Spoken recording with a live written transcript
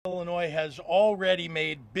has already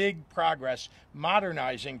made big progress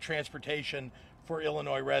modernizing transportation for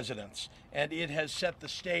Illinois residents, and it has set the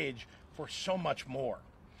stage for so much more.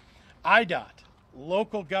 IDOT,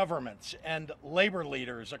 local governments, and labor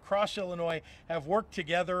leaders across Illinois have worked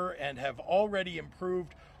together and have already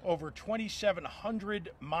improved over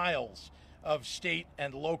 2,700 miles of state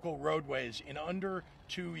and local roadways in under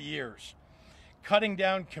 2 years, cutting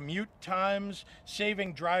down commute times,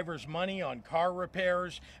 saving drivers money on car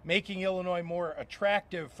repairs, making Illinois more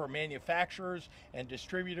attractive for manufacturers and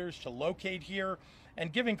distributors to locate here,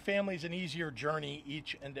 and giving families an easier journey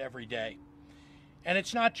each and every day. And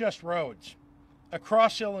it's not just roads.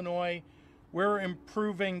 Across Illinois, we're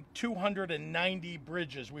improving 290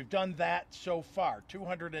 bridges. We've done that so far,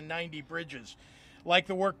 290 bridges, like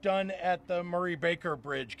the work done at the Murray-Baker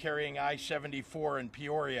Bridge carrying I-74 in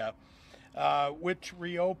Peoria, which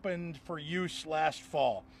reopened for use last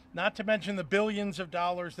fall. Not to mention the billions of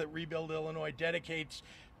dollars that Rebuild Illinois dedicates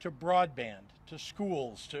to broadband, to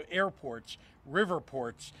schools, to airports, river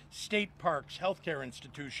ports, state parks, healthcare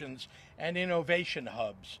institutions, and innovation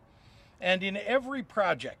hubs. And in every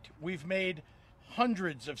project, we've made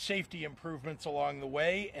hundreds of safety improvements along the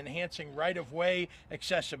way, enhancing right-of-way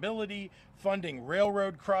accessibility, funding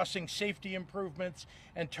railroad crossing safety improvements,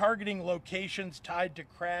 and targeting locations tied to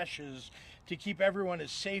crashes to keep everyone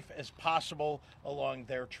as safe as possible along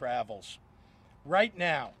their travels. Right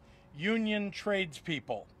now, union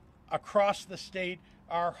tradespeople across the state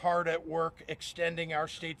are hard at work extending our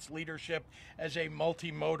state's leadership as a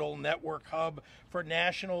multimodal network hub for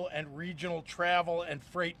national and regional travel and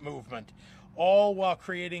freight movement, all while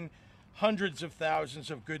creating hundreds of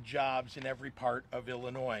thousands of good jobs in every part of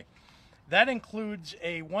Illinois. That includes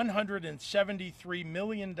a $173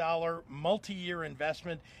 million multi-year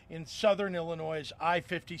investment in Southern Illinois'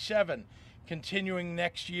 I-57, continuing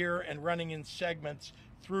next year and running in segments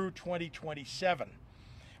through 2027.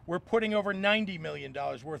 We're putting over $90 million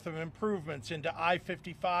worth of improvements into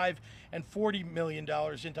I-55 and $40 million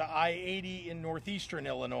into I-80 in northeastern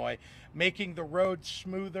Illinois, making the roads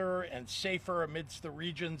smoother and safer amidst the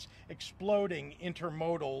region's exploding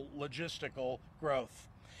intermodal logistical growth.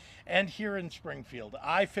 And here in Springfield,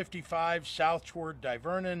 I-55 south toward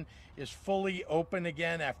Divernon is fully open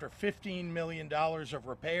again after $15 million of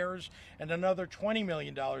repairs and another $20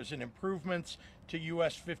 million in improvements to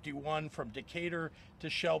US 51 from Decatur to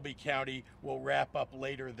Shelby County will wrap up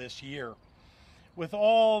later this year. With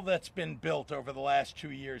all that's been built over the last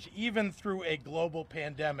 2 years, even through a global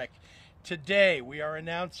pandemic, today we are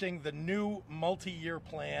announcing the new multi-year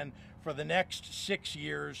plan for the next 6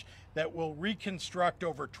 years that will reconstruct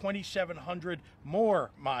over 2,700 more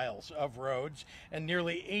miles of roads and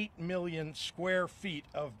nearly 8 million square feet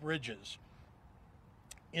of bridges.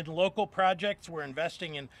 In local projects, we're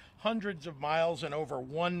investing in hundreds of miles and over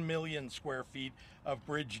 1 million square feet of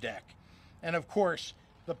bridge deck. And of course,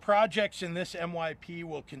 the projects in this MYP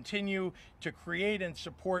will continue to create and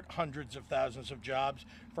support hundreds of thousands of jobs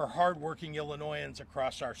for hardworking Illinoisans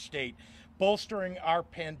across our state, bolstering our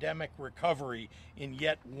pandemic recovery in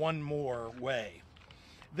yet one more way.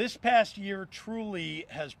 This past year truly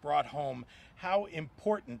has brought home how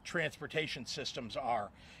important transportation systems are,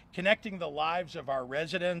 connecting the lives of our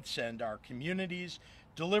residents and our communities,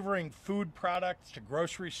 delivering food products to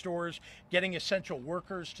grocery stores, getting essential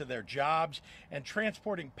workers to their jobs, and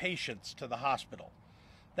transporting patients to the hospital.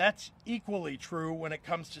 That's equally true when it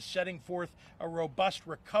comes to setting forth a robust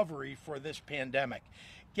recovery for this pandemic,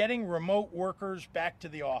 getting remote workers back to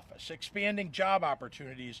the office, expanding job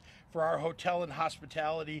opportunities for our hotel and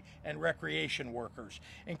hospitality and recreation workers,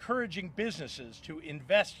 encouraging businesses to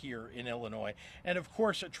invest here in Illinois, and of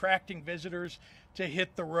course attracting visitors to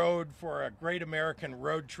hit the road for a great American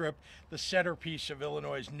road trip, the centerpiece of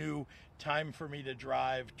Illinois' new Time for Me to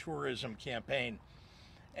Drive tourism campaign.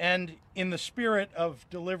 And in the spirit of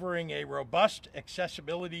delivering a robust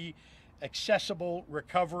accessible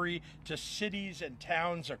recovery to cities and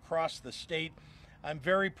towns across the state, I'm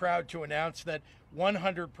very proud to announce that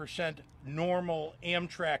 100% normal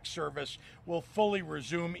Amtrak service will fully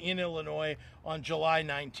resume in Illinois on July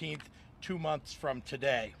 19th, 2 months from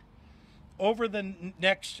today. Over the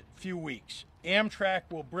next few weeks, Amtrak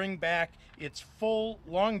will bring back its full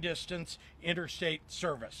long-distance interstate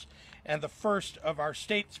service, and the first of our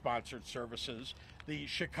state-sponsored services, the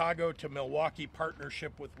Chicago to Milwaukee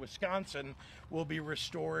partnership with Wisconsin, will be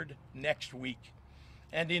restored next week.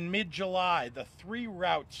 And in mid-July, the 3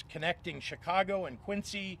 routes connecting Chicago and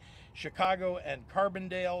Quincy, Chicago and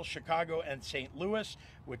Carbondale, Chicago and St. Louis,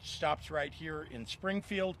 which stops right here in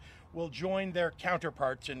Springfield, will join their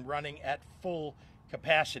counterparts in running at full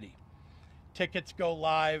capacity. Tickets go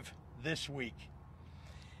live this week.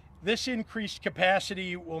 This increased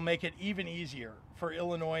capacity will make it even easier for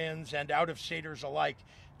Illinoisans and out-of-staters alike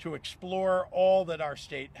to explore all that our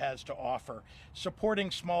state has to offer,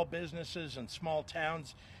 supporting small businesses and small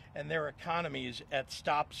towns and their economies at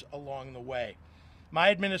stops along the way.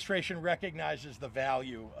 My administration recognizes the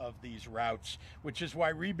value of these routes, which is why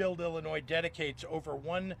Rebuild Illinois dedicates over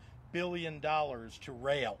 $1 billion to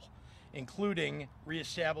rail, including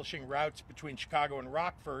reestablishing routes between Chicago and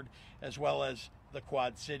Rockford, as well as the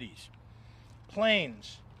Quad Cities.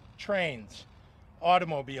 Planes, trains,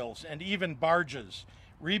 automobiles, and even barges.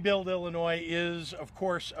 Rebuild Illinois is, of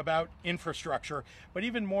course, about infrastructure, but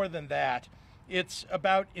even more than that, it's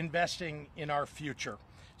about investing in our future,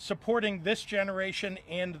 supporting this generation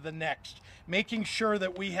and the next, making sure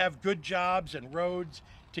that we have good jobs and roads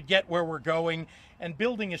to get where we're going, and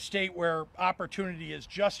building a state where opportunity is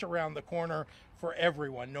just around the corner for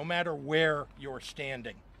everyone, no matter where you're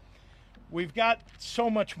standing. We've got so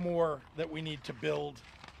much more that we need to build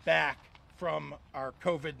back from our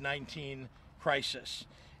COVID-19 crisis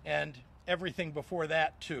and everything before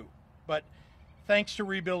that too. But thanks to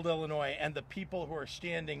Rebuild Illinois and the people who are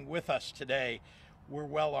standing with us today, we're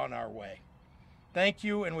well on our way. Thank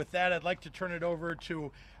you, and with that, I'd like to turn it over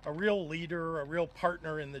to a real leader, a real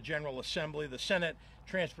partner in the General Assembly, the Senate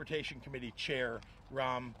Transportation Committee Chair,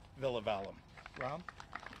 Ram Villavalam. Ram?